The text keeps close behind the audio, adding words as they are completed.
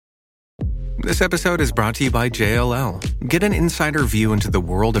This episode is brought to you by JLL. Get an insider view into the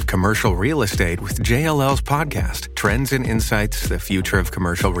world of commercial real estate with JLL's podcast, Trends and Insights, the Future of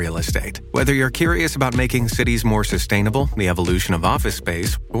Commercial Real Estate. Whether you're curious about making cities more sustainable, the evolution of office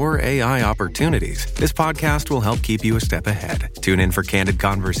space, or AI opportunities, this podcast will help keep you a step ahead. Tune in for candid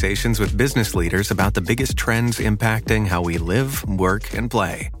conversations with business leaders about the biggest trends impacting how we live, work, and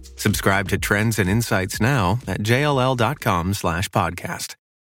play. Subscribe to Trends and Insights now at jll.com/podcast.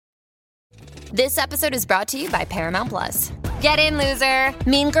 This episode is brought to you by Paramount Plus. Get in, loser!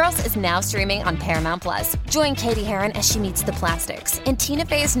 Mean Girls is now streaming on Paramount Plus. Join Katie Heron as she meets the plastics in Tina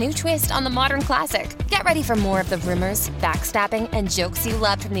Fey's new twist on the modern classic. Get ready for more of the rumors, backstabbing, and jokes you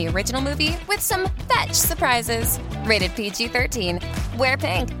loved from the original movie with some fetch surprises. Rated PG-13. Wear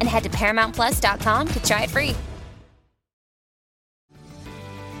pink and head to ParamountPlus.com to try it free.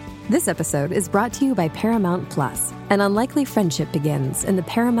 This episode is brought to you by Paramount Plus. An unlikely friendship begins in the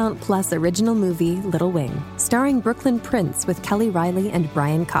Paramount Plus original movie Little Wing, starring Brooklyn Prince with Kelly Riley and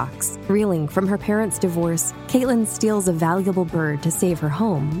Brian Cox. Reeling from her parents' divorce, Caitlin steals a valuable bird to save her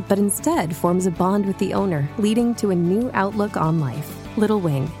home, but instead forms a bond with the owner, leading to a new outlook on life. Little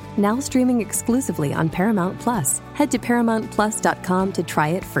Wing, now streaming exclusively on Paramount Plus. Head to ParamountPlus.com to try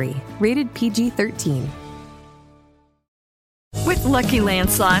it free. Rated PG-13. With Lucky Land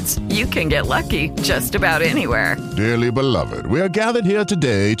Slots, you can get lucky just about anywhere. Dearly beloved, we are gathered here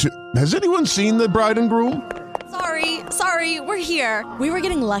today to... Has anyone seen the bride and groom? Sorry, we're here. We were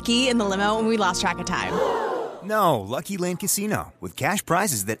getting lucky in the limo and we lost track of time. No, Lucky Land Casino, with cash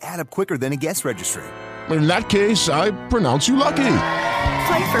prizes that add up quicker than a guest registry. In that case, I pronounce you lucky.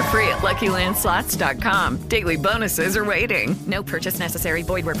 Play for free at LuckyLandSlots.com. Daily bonuses are waiting. No purchase necessary.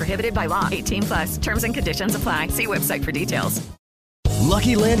 Void where prohibited by law. 18+. Terms and conditions apply. See website for details.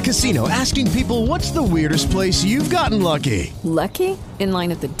 Lucky Land Casino, asking people, what's the weirdest place you've gotten lucky? Lucky? In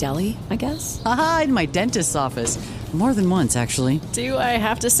line at the deli, I guess? Aha, in my dentist's office. More than once, actually. Do I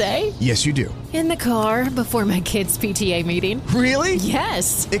have to say? Yes, you do. In the car before my kids' PTA meeting. Really?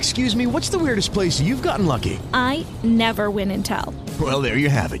 Yes. Excuse me, what's the weirdest place you've gotten lucky? I never win and tell. Well, there you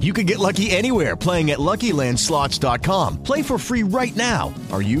have it. You can get lucky anywhere, playing at LuckyLandSlots.com. Play for free right now.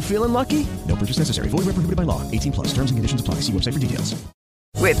 Are you feeling lucky? No purchase necessary. Void where prohibited by law. 18+. Terms and conditions apply. See website for details.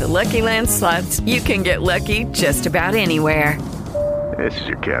 With the Lucky Land Slots, you can get lucky just about anywhere. This is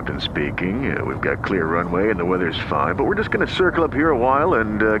your captain speaking. We've got clear runway and the weather's fine, but we're just going to circle up here a while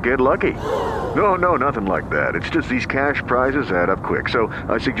and get lucky. No, nothing like that. It's just these cash prizes add up quick. So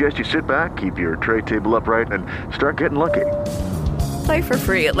I suggest you sit back, keep your tray table upright, and start getting lucky. Play for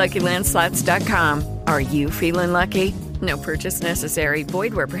free at LuckyLandSlots.com. Are you feeling lucky? No purchase necessary.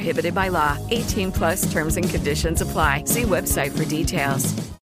 Void where prohibited by law. 18+ terms and conditions apply. See website for details.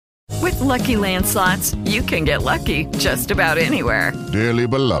 With Lucky Land Slots, you can get lucky just about anywhere. Dearly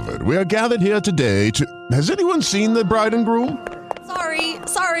beloved, we are gathered here today to... Has anyone seen the bride and groom?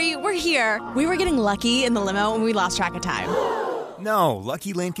 Sorry, we're here. We were getting lucky in the limo and we lost track of time. No,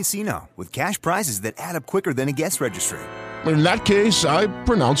 Lucky Land Casino, with cash prizes that add up quicker than a guest registry. In that case, I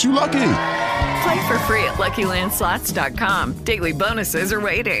pronounce you lucky. Play for free at LuckyLandSlots.com. Daily bonuses are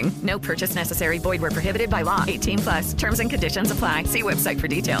waiting. No purchase necessary. Void where prohibited by law. 18+. Terms and conditions apply. See website for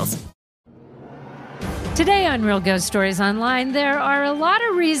details. Today on Real Ghost Stories Online, there are a lot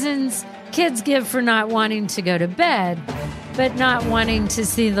of reasons kids give for not wanting to go to bed, but not wanting to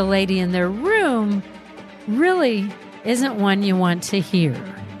see the lady in their room really isn't one you want to hear.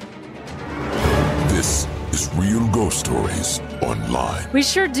 This is Real Ghost Stories Online. We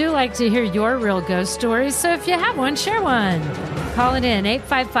sure do like to hear your real ghost stories, so if you have one, share one. Call it in,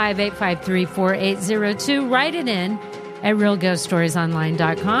 855-853-4802. Write it in at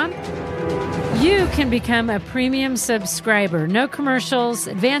realghoststoriesonline.com. You can become a premium subscriber. No commercials,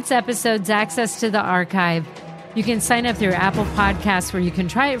 advanced episodes, access to the archive. You can sign up through Apple Podcasts where you can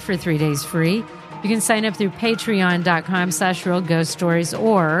try it for 3 days free. You can sign up through patreon.com/realghoststories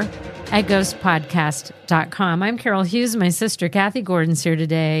or at ghostpodcast.com. I'm Carol Hughes. My sister Kathy Gordon's here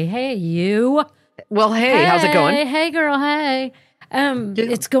today. Hey, you. Well, hey, how's it going? Hey, girl, hey.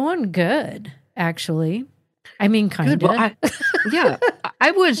 It's going good, actually. I mean, kind of. Well,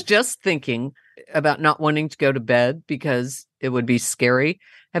 I was just thinking about not wanting to go to bed because it would be scary.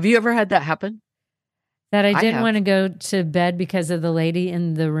 Have you ever had that happen? That I didn't want to go to bed because of the lady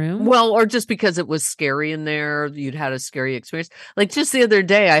in the room? Well, or just because it was scary in there. You'd had a scary experience. Like just the other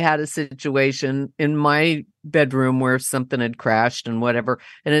day, I had a situation in my bedroom where something had crashed and whatever.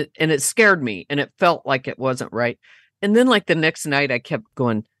 And it scared me and it felt like it wasn't right. And then like the next night I kept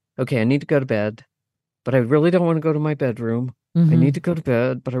going, okay, I need to go to bed, but I really don't want to go to my bedroom. Mm-hmm. I need to go to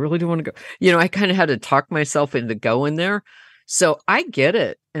bed, but I really don't want to go. You know, I kind of had to talk myself into going there. So I get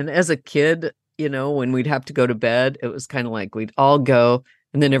it. And as a kid, when we'd have to go to bed, it was kind of like we'd all go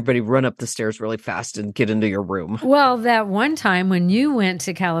and then everybody run up the stairs really fast and get into your room. Well, that one time when you went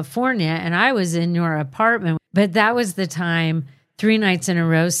to California and I was in your apartment, but that was the time 3 nights in a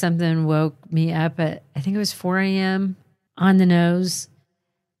row, something woke me up at, I think it was 4 a.m. on the nose.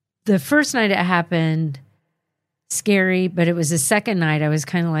 The first night it happened, scary, but it was the second night I was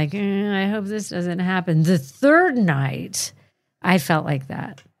kind of like, I hope this doesn't happen. The third night, I felt like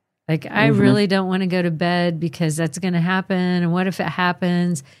that. Like, I really don't want to go to bed because that's going to happen. And what if it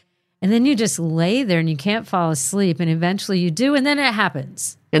happens? And then you just lay there and you can't fall asleep. And eventually you do. And then it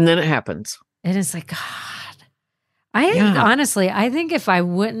happens. And then it happens. And it's like, God. Honestly, I think if I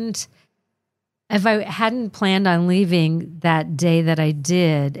hadn't planned on leaving that day that I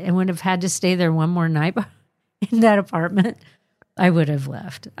did and would have had to stay there one more night in that apartment, I would have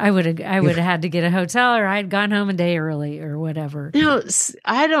left. I would have had to get a hotel, or I'd gone home a day early or whatever.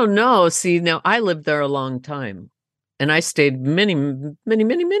 I don't know. See, now I lived there a long time and I stayed many, many,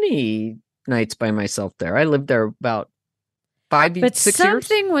 many, many nights by myself there. I lived there about 6 years. But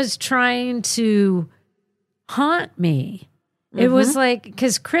something was trying to haunt me. It was like,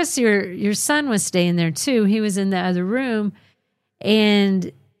 because Chris, your son was staying there too. He was in the other room and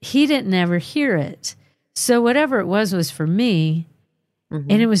he didn't ever hear it. So whatever it was for me,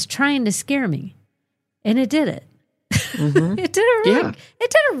 and it was trying to scare me, and it did it. It did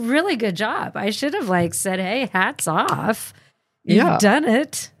a really good job. I should have said, "Hey, hats off! You've done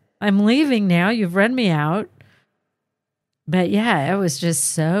it. I'm leaving now. You've run me out." But yeah, it was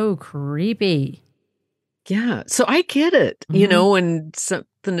just so creepy. Yeah, so I get it. When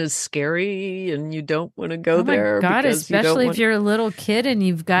something is scary and you don't want to go there. Oh my God, especially if you're a little kid and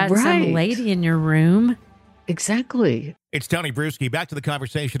you've got some lady in your room. Exactly. It's Tony Bruschi. Back to the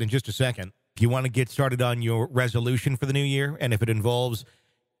conversation in just a second. If you want to get started on your resolution for the new year, and if it involves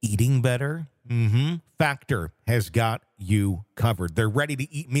eating better, Factor has got you covered. They're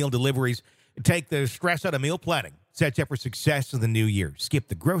ready-to-eat meal deliveries. Take the stress out of meal planning. Set you up for success in the new year. Skip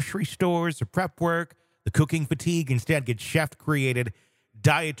the grocery stores, the prep work, the cooking fatigue. Instead, get chef-created,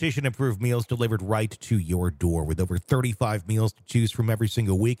 dietitian-approved meals delivered right to your door with over 35 meals to choose from every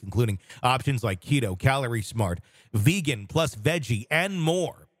single week, including options like keto, calorie smart, vegan, plus veggie, and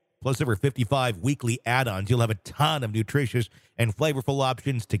more. Plus over 55 weekly add-ons. You'll have a ton of nutritious and flavorful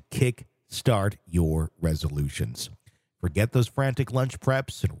options to kick-start your resolutions. Forget those frantic lunch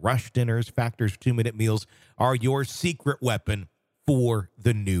preps and rush dinners. Factor's 2-minute meals are your secret weapon for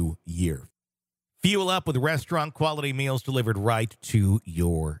the new year. Fuel up with restaurant-quality meals delivered right to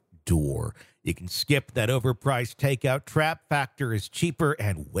your door. You can skip that overpriced takeout trap. Factor is cheaper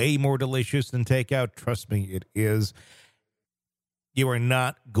and way more delicious than takeout. Trust me, it is. You are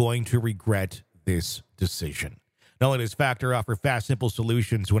not going to regret this decision. Not only does Factor offer fast, simple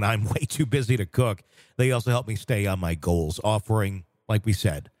solutions when I'm way too busy to cook, they also help me stay on my goals, offering, like we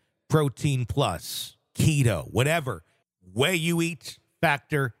said, protein plus, keto, whatever way you eat,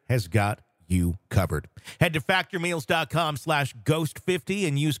 Factor has got you covered. Head to factormeals.com/ghost50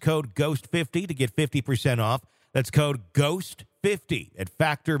 and use code GHOST50 to get 50% off. That's code GHOST50 at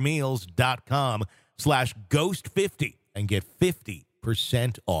factormeals.com/ghost50 and get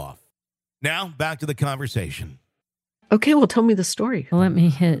 50% off. Now, back to the conversation. Okay, well, tell me the story. Well, let me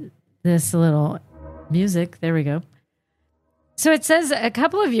hit this little music. There we go. So it says a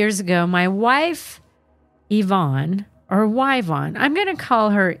couple of years ago, my wife, Yvonne, or Yvonne, I'm going to call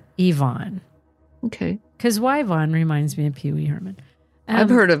her Yvonne. Okay. Because Yvonne reminds me of Pee Wee Herman. I've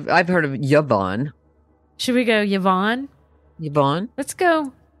heard of Yvonne. Should we go Yvonne? Yvonne? Let's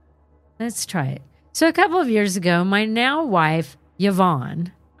go. Let's try it. So a couple of years ago, my now wife,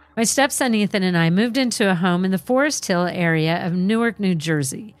 Yvonne, my stepson Ethan, and I moved into a home in the Forest Hill area of Newark, New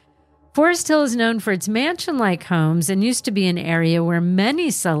Jersey. Forest Hill is known for its mansion-like homes and used to be an area where many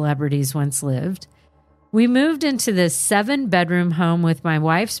celebrities once lived. We moved into this 7-bedroom home with my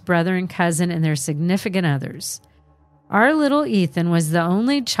wife's brother and cousin and their significant others. Our little Ethan was the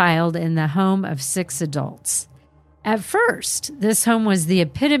only child in the home of 6 adults. At first, this home was the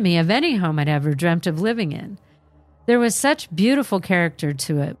epitome of any home I'd ever dreamt of living in. There was such beautiful character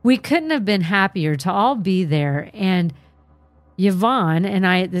to it. We couldn't have been happier to all be there, and Yvonne and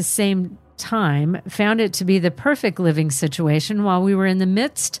I at the same time found it to be the perfect living situation while we were in the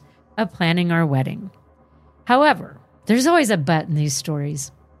midst of planning our wedding. However, there's always a but in these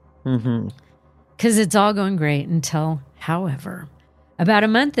stories. Because it's all going great until, however, about a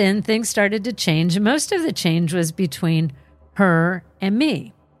month in, things started to change. Most of the change was between her and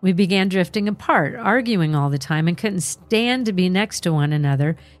me. We began drifting apart, arguing all the time, and couldn't stand to be next to one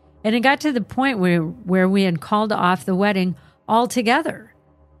another. And it got to the point where we had called off the wedding altogether.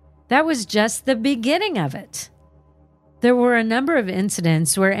 That was just the beginning of it. There were a number of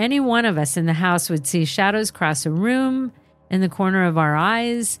incidents where any one of us in the house would see shadows cross a room in the corner of our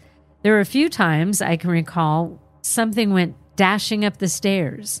eyes. There were a few times I can recall something went dashing up the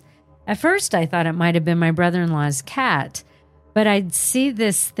stairs. At first, I thought it might have been my brother-in-law's cat, but I'd see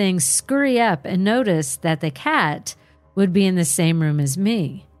this thing scurry up and notice that the cat would be in the same room as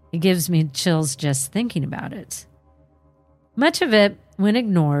me. It gives me chills just thinking about it. Much of it went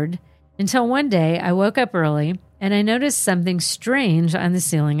ignored until one day I woke up early and I noticed something strange on the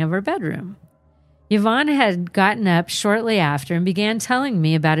ceiling of our bedroom. Yvonne had gotten up shortly after and began telling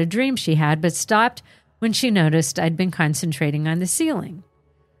me about a dream she had, but stopped when she noticed I'd been concentrating on the ceiling.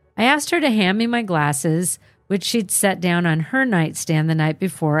 I asked her to hand me my glasses, which she'd set down on her nightstand the night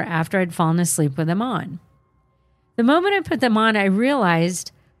before after I'd fallen asleep with them on. The moment I put them on, I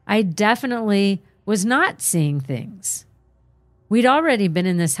realized I definitely was not seeing things. We'd already been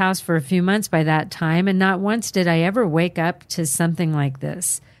in this house for a few months by that time, and not once did I ever wake up to something like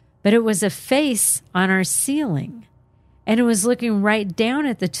this. But it was a face on our ceiling, and it was looking right down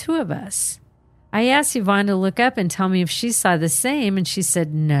at the two of us. I asked Yvonne to look up and tell me if she saw the same, and she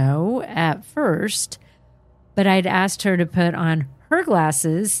said no at first, but I'd asked her to put on her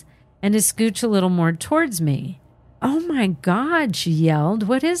glasses and to scooch a little more towards me. "Oh my God," she yelled.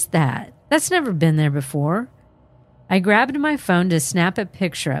 "What is that? That's never been there before." I grabbed my phone to snap a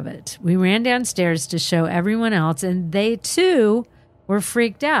picture of it. We ran downstairs to show everyone else, and they too were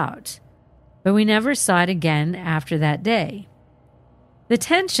freaked out. But we never saw it again after that day. The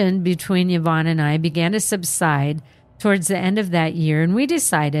tension between Yvonne and I began to subside towards the end of that year, and we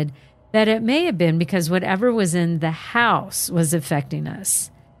decided that it may have been because whatever was in the house was affecting us.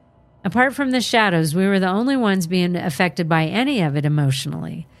 Apart from the shadows, we were the only ones being affected by any of it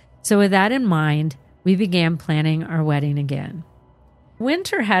emotionally. So with that in mind, we began planning our wedding again.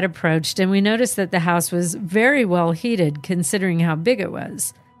 Winter had approached, and we noticed that the house was very well heated considering how big it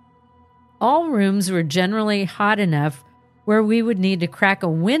was. All rooms were generally hot enough where we would need to crack a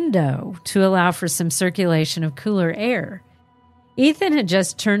window to allow for some circulation of cooler air. Ethan had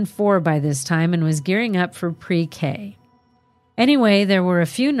just turned 4 by this time and was gearing up for pre-K. Anyway, there were a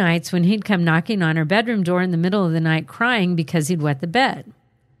few nights when he'd come knocking on our bedroom door in the middle of the night crying because he'd wet the bed.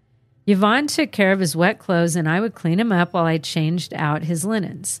 Yvonne took care of his wet clothes, and I would clean him up while I changed out his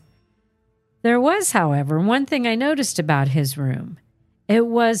linens. There was, however, one thing I noticed about his room. It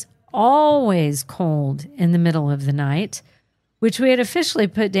was always cold in the middle of the night, which we had officially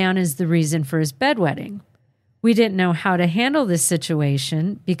put down as the reason for his bedwetting. We didn't know how to handle this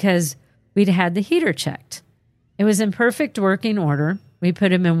situation because we'd had the heater checked. It was in perfect working order. We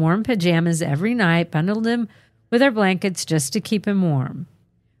put him in warm pajamas every night, bundled him with our blankets just to keep him warm.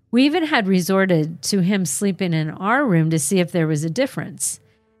 We even had resorted to him sleeping in our room to see if there was a difference.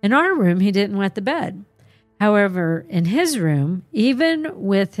 In our room, he didn't wet the bed. However, in his room, even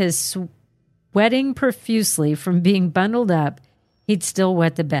with his sweating profusely from being bundled up, he'd still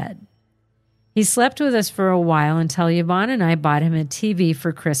wet the bed. He slept with us for a while until Yvonne and I bought him a TV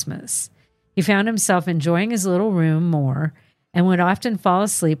for Christmas. He found himself enjoying his little room more and would often fall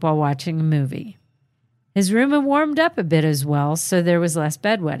asleep while watching a movie. His room had warmed up a bit as well, so there was less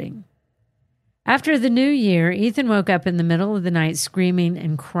bedwetting. After the new year, Ethan woke up in the middle of the night screaming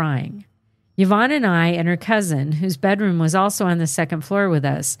and crying. Yvonne and I and her cousin, whose bedroom was also on the second floor with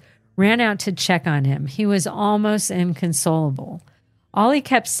us, ran out to check on him. He was almost inconsolable. All he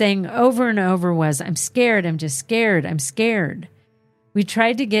kept saying over and over was, "I'm scared, I'm just scared, I'm scared." We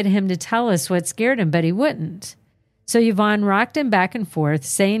tried to get him to tell us what scared him, but he wouldn't. So Yvonne rocked him back and forth,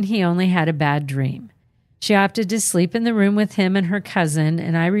 saying he only had a bad dream. She opted to sleep in the room with him and her cousin,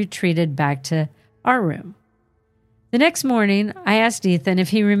 and I retreated back to our room. The next morning, I asked Ethan if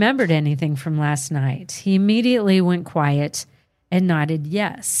he remembered anything from last night. He immediately went quiet and nodded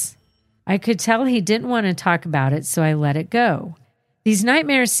yes. I could tell he didn't want to talk about it, so I let it go. These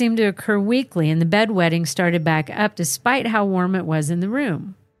nightmares seemed to occur weekly, and the bedwetting started back up despite how warm it was in the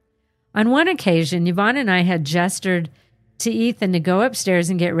room. On one occasion, Yvonne and I had gestured to Ethan to go upstairs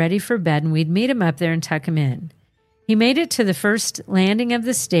and get ready for bed, and we'd meet him up there and tuck him in. He made it to the first landing of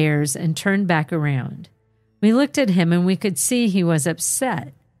the stairs and turned back around. We looked at him, and we could see he was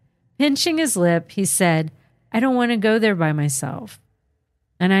upset. Pinching his lip, he said, "I don't want to go there by myself."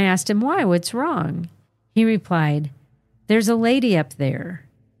 And I asked him why, what's wrong? He replied, "There's a lady up there."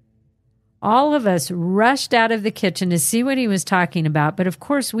 All of us rushed out of the kitchen to see what he was talking about, but of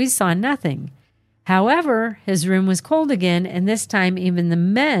course we saw nothing. However, his room was cold again, and this time even the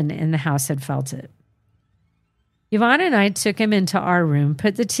men in the house had felt it. Yvonne and I took him into our room,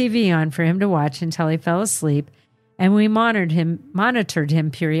 put the TV on for him to watch until he fell asleep, and we monitored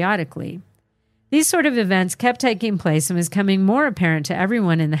him periodically. These sort of events kept taking place and was becoming more apparent to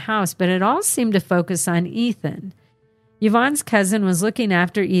everyone in the house, but it all seemed to focus on Ethan. Yvonne's cousin was looking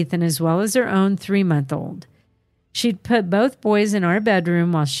after Ethan as well as her own 3-month-old. She'd put both boys in our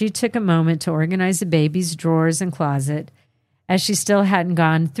bedroom while she took a moment to organize the baby's drawers and closet, as she still hadn't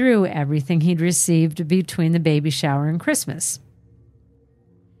gone through everything he'd received between the baby shower and Christmas.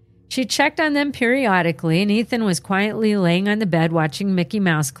 She checked on them periodically, and Ethan was quietly laying on the bed watching Mickey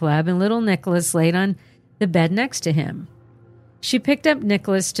Mouse Club, and little Nicholas laid on the bed next to him. She picked up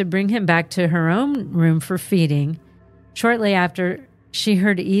Nicholas to bring him back to her own room for feeding. Shortly after, she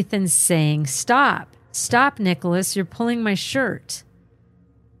heard Ethan saying, "Stop, stop, Nicholas, you're pulling my shirt."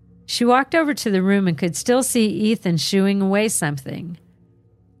 She walked over to the room and could still see Ethan shooing away something.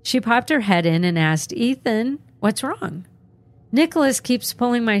 She popped her head in and asked, "Ethan, what's wrong?" "Nicholas keeps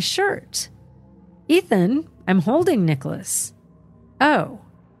pulling my shirt." "Ethan, I'm holding Nicholas." "Oh."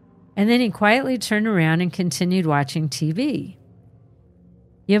 And then he quietly turned around and continued watching TV.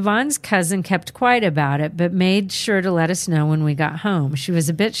 Yvonne's cousin kept quiet about it, but made sure to let us know when we got home. She was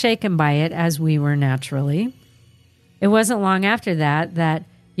a bit shaken by it, as we were naturally. It wasn't long after that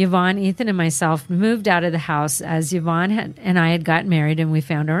Yvonne, Ethan, and myself moved out of the house, as Yvonne and I had gotten married and we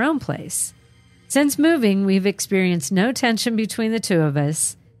found our own place. Since moving, we've experienced no tension between the two of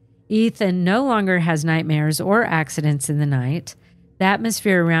us. Ethan no longer has nightmares or accidents in the night. The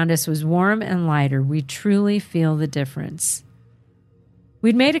atmosphere around us was warm and lighter. We truly feel the difference.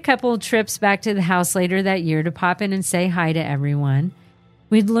 We'd made a couple of trips back to the house later that year to pop in and say hi to everyone.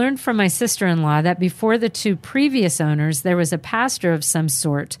 We'd learned from my sister-in-law that before the 2 previous owners, there was a pastor of some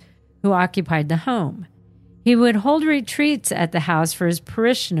sort who occupied the home. He would hold retreats at the house for his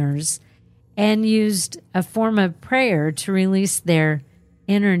parishioners and used a form of prayer to release their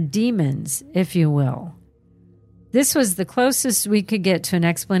inner demons, if you will. This was the closest we could get to an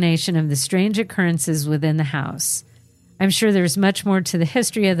explanation of the strange occurrences within the house. I'm sure there's much more to the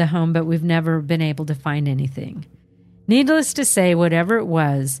history of the home, but we've never been able to find anything. Needless to say, whatever it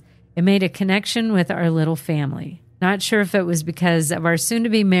was, it made a connection with our little family. Not sure if it was because of our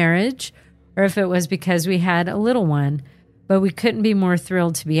soon-to-be marriage or if it was because we had a little one, but we couldn't be more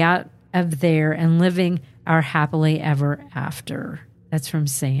thrilled to be out of there and living our happily ever after. That's from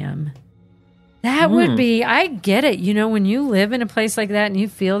Sam. That would be, I get it. You know, when you live in a place like that and you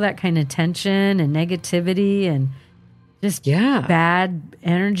feel that kind of tension and negativity and just bad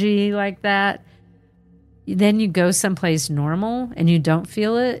energy like that, then you go someplace normal and you don't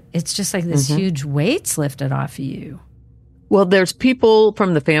feel it. It's just like this huge weight's lifted off of you. Well, there's people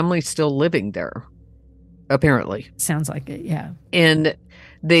from the family still living there, apparently. Sounds like it, yeah. And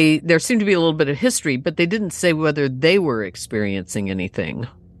there seemed to be a little bit of history, but they didn't say whether they were experiencing anything.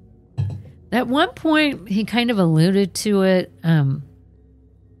 At one point, he kind of alluded to it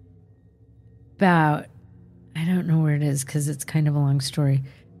about, I don't know where it is because it's kind of a long story,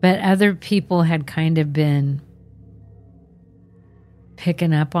 but other people had kind of been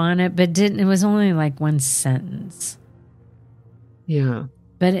picking up on it, but it was only like one sentence. Yeah.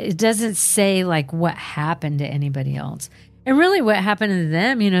 But it doesn't say like what happened to anybody else. And really what happened to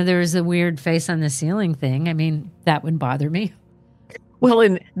them, you know, there was a weird face on the ceiling thing. I mean, that would bother me. Well,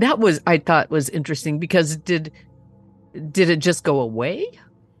 and that I thought was interesting because did it just go away?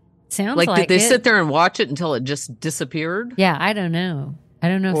 Sounds like did they sit there and watch it until it just disappeared? Yeah, I don't know. I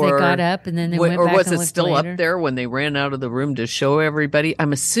don't know if they got up and then they went back and looked later. Or was it still up there when they ran out of the room to show everybody?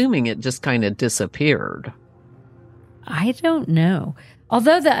 I'm assuming it just kind of disappeared. I don't know.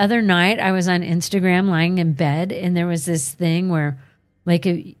 Although the other night I was on Instagram lying in bed and there was this thing where like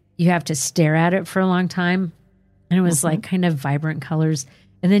you have to stare at it for a long time and it was like kind of vibrant colors.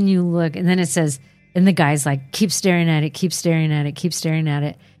 And then you look and then it says, and the guy's like, keep staring at it, keep staring at it, keep staring at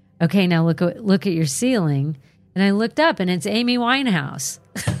it. Okay, now look at your ceiling. And I looked up and it's Amy Winehouse.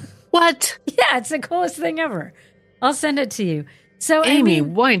 What? Yeah, it's the coolest thing ever. I'll send it to you. So Amy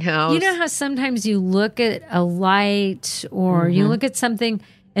Winehouse. You know how sometimes you look at a light or you look at something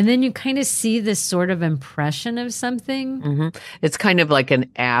and then you kind of see this sort of impression of something? It's kind of like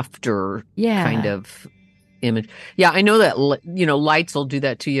an after kind of image. Yeah, I know that, you know, lights will do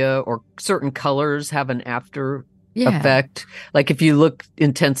that to you or certain colors have an after effect. Like if you look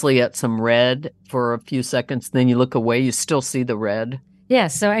intensely at some red for a few seconds, then you look away, you still see the red. Yeah,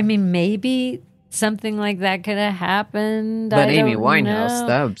 so I mean, maybe something like that could have happened. But Amy Winehouse,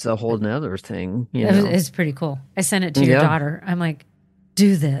 that's a whole nother thing. You know? It's pretty cool. I sent it to your daughter. I'm like,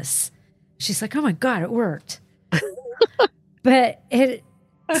 do this. She's like, oh my God, it worked. But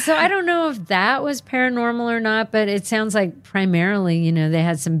So I don't know if that was paranormal or not, but it sounds like primarily, they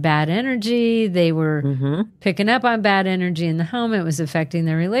had some bad energy. They were picking up on bad energy in the home. It was affecting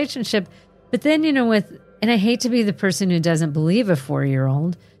their relationship. But then, and I hate to be the person who doesn't believe a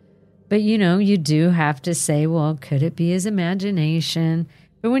 4-year-old, but, you do have to say, well, could it be his imagination?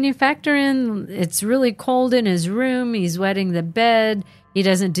 But when you factor in it's really cold in his room, he's wetting the bed, he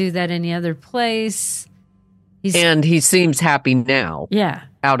doesn't do that any other place. And he seems happy now. Yeah.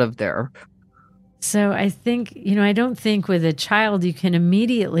 Out of there. So I think, I don't think with a child you can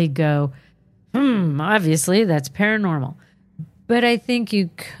immediately go, obviously that's paranormal. But I think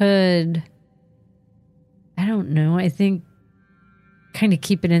you could, I don't know, I think kind of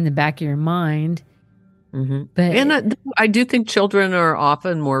keep it in the back of your mind. But I do think children are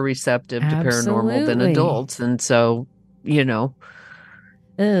often more receptive to paranormal than adults. And so, he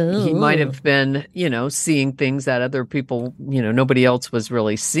might have been, seeing things that other people, nobody else was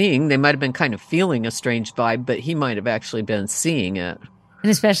really seeing. They might have been kind of feeling a strange vibe, but he might have actually been seeing it. And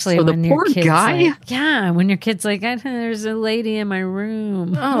especially so when the your poor kid's guy. when your kid's like, there's a lady in my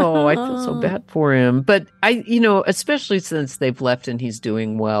room. Oh, I feel so bad for him. But especially since they've left and he's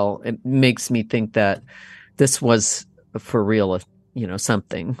doing well, it makes me think that this was for real,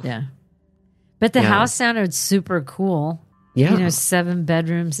 something. Yeah. But the house sounded super cool. Yeah. 7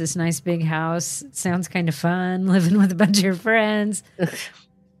 bedrooms, this nice big house. It sounds kind of fun, living with a bunch of your friends.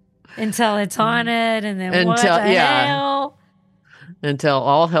 Until it's haunted, and then what the hell? Until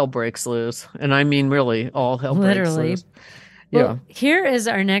all hell breaks loose. And I mean, really, all hell breaks loose. Well, here is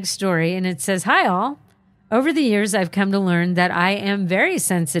our next story, and it says, "Hi, all. Over the years, I've come to learn that I am very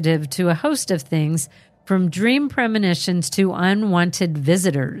sensitive to a host of things, from dream premonitions to unwanted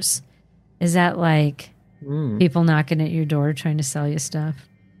visitors." Is that like people knocking at your door trying to sell you stuff?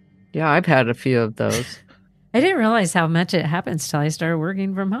 Yeah, I've had a few of those. I didn't realize how much it happens till I started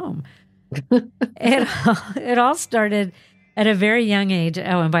working from home. It all started at a very young age.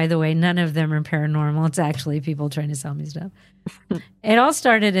 Oh, and by the way, none of them are paranormal. It's actually people trying to sell me stuff. It all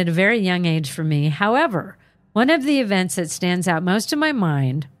started at a very young age for me. However, one of the events that stands out most in my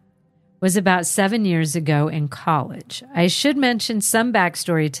mind was about 7 years ago in college. I should mention some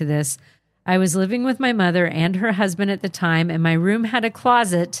backstory to this. I was living with my mother and her husband at the time, and my room had a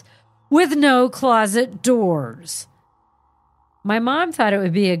closet with no closet doors. My mom thought it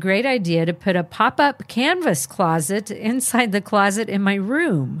would be a great idea to put a pop-up canvas closet inside the closet in my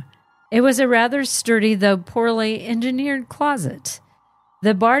room. It was a rather sturdy, though poorly engineered closet.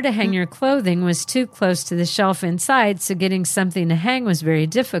 The bar to hang your clothing was too close to the shelf inside, so getting something to hang was very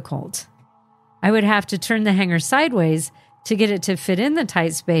difficult. I would have to turn the hanger sideways to get it to fit in the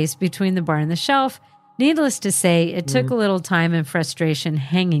tight space between the bar and the shelf. Needless to say, it took a little time and frustration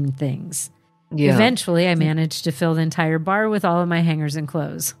hanging things. Yeah. Eventually, I managed to fill the entire bar with all of my hangers and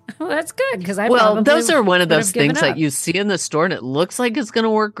clothes. Well, that's good, because those are one of those things that you see in the store and it looks like it's going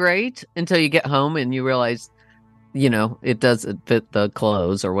to work great until you get home and you realize, it doesn't fit the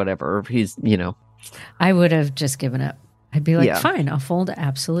clothes or whatever. I would have just given up. I'd be like, fine, I'll fold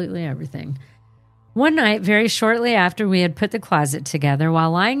absolutely everything. One night, very shortly after we had put the closet together,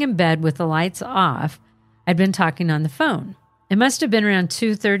 while lying in bed with the lights off, I'd been talking on the phone. It must have been around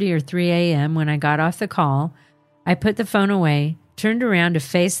 2:30 or 3 a.m. when I got off the call. I put the phone away, turned around to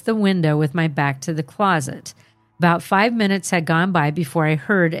face the window with my back to the closet. About 5 minutes had gone by before I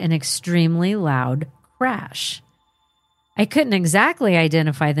heard an extremely loud crash. I couldn't exactly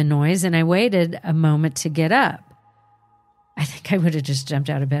identify the noise, and I waited a moment to get up. I think I would have just jumped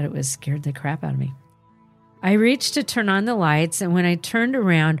out of bed. It was scared the crap out of me. I reached to turn on the lights, and when I turned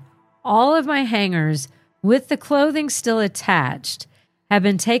around, all of my hangers, with the clothing still attached, had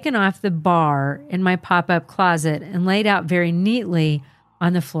been taken off the bar in my pop-up closet and laid out very neatly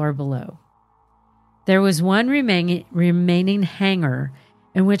on the floor below. There was one remaining hanger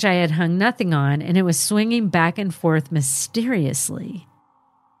in which I had hung nothing on, and it was swinging back and forth mysteriously.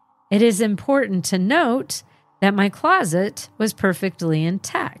 It is important to note that my closet was perfectly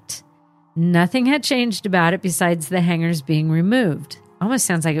intact. Nothing had changed about it besides the hangers being removed. Almost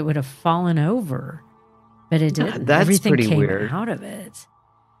sounds like it would have fallen over, but it didn't. That's Everything pretty came weird. out of it.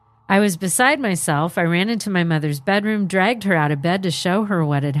 I was beside myself. I ran into my mother's bedroom, dragged her out of bed to show her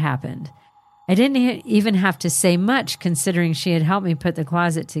what had happened. I didn't even have to say much, considering she had helped me put the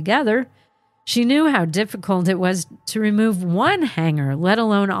closet together. She knew how difficult it was to remove one hanger, let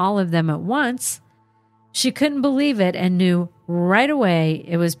alone all of them at once. She couldn't believe it and knew right away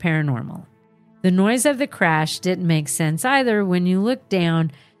it was paranormal. The noise of the crash didn't make sense either when you looked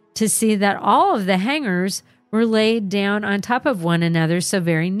down to see that all of the hangers were laid down on top of one another so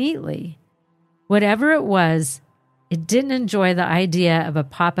very neatly. Whatever it was It didn't enjoy the idea of a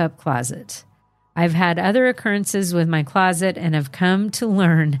pop-up closet. I've had other occurrences with my closet and have come to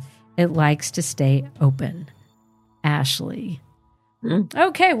learn it likes to stay open. Ashley.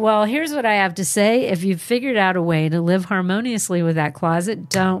 Okay, well, here's what I have to say. If you've figured out a way to live harmoniously with that closet,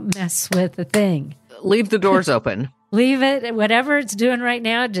 don't mess with the thing. Leave the doors open. Leave it. Whatever it's doing right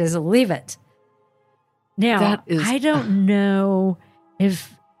now, just leave it. Now, I don't know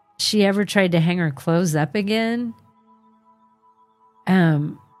if she ever tried to hang her clothes up again.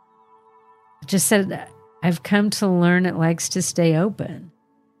 Just said, I've come to learn it likes to stay open.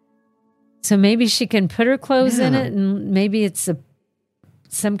 So maybe she can put her clothes in it, and maybe it's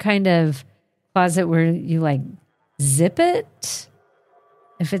some kind of closet where you like zip it.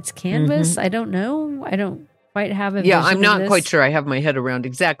 If it's canvas, I don't know. I don't quite have a vision I'm not of quite this. sure I have my head around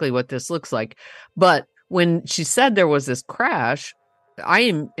exactly what this looks like. But when she said there was this crash,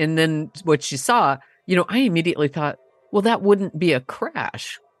 and then what she saw, I immediately thought, well, that wouldn't be a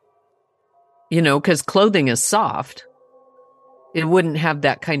crash. Because clothing is soft. It wouldn't have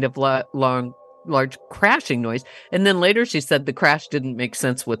that kind of large crashing noise. And then later she said the crash didn't make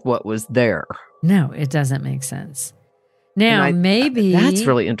sense with what was there. No, it doesn't make sense. Now, maybe that's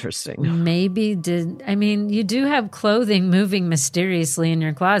really interesting. Maybe you do have clothing moving mysteriously in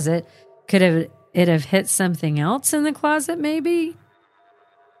your closet. Could it have hit something else in the closet, maybe?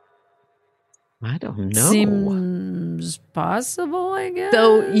 I don't know. Seems possible, I guess.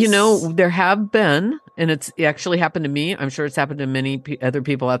 So, there have been, and it's actually happened to me, I'm sure it's happened to many other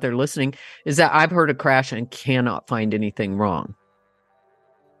people out there listening, is that I've heard a crash and cannot find anything wrong.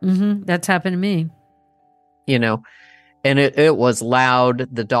 That's happened to me. And it was loud.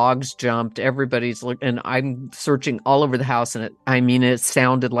 The dogs jumped. Everybody's looking, and I'm searching all over the house, and it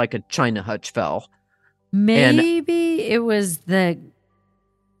sounded like a china hutch fell. Maybe it was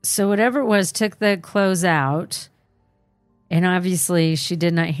so whatever it was took the clothes out, and obviously she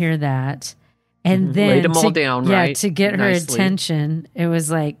did not hear that. And then laid them all down, right? Yeah, to get her nicely. attention, it was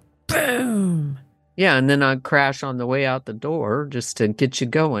like boom. Yeah, and then I'd crash on the way out the door just to get you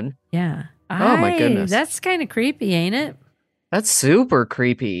going. Yeah. Oh my goodness. That's kind of creepy, ain't it? That's super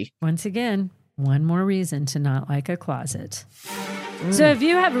creepy. Once again, one more reason to not like a closet. So if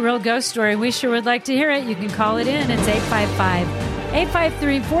you have a real ghost story, we sure would like to hear it. You can call it in. It's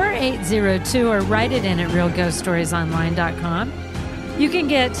 855-853-4802 or write it in at realghoststoriesonline.com. You can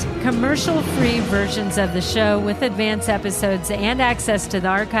get commercial-free versions of the show with advanced episodes and access to the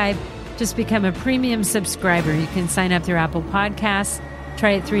archive. Just become a premium subscriber. You can sign up through Apple Podcasts.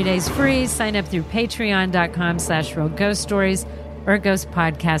 Try it 3 days free. Sign up through patreon.com/realghoststories or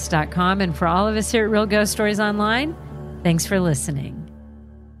ghostpodcast.com. And for all of us here at Real Ghost Stories Online, thanks for listening.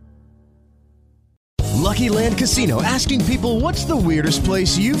 Lucky Land Casino, asking people, what's the weirdest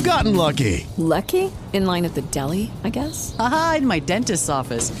place you've gotten lucky? Lucky? In line at the deli, I guess? Aha, in my dentist's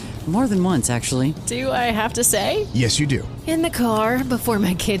office. More than once, actually. Do I have to say? Yes, you do. In the car before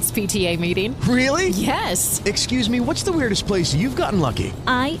my kids' PTA meeting. Really? Yes. Excuse me, what's the weirdest place you've gotten lucky?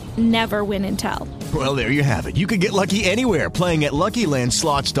 I never win and tell. Well, there you have it. You can get lucky anywhere, playing at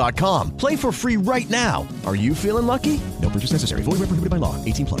LuckyLandSlots.com. Play for free right now. Are you feeling lucky? No purchase necessary. Void where prohibited by law.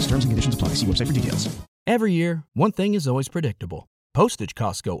 18+. Terms and conditions apply. See website for details. Every year, one thing is always predictable. Postage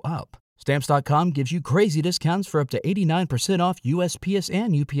costs go up. Stamps.com gives you crazy discounts for up to 89% off USPS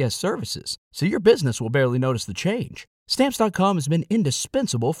and UPS services, so your business will barely notice the change. Stamps.com has been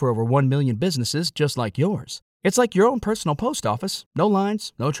indispensable for over 1 million businesses just like yours. It's like your own personal post office. No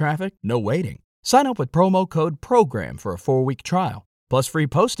lines, no traffic, no waiting. Sign up with promo code PROGRAM for a 4-week trial, plus free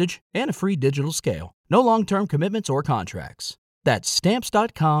postage and a free digital scale. No long-term commitments or contracts. That's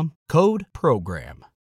Stamps.com, code PROGRAM.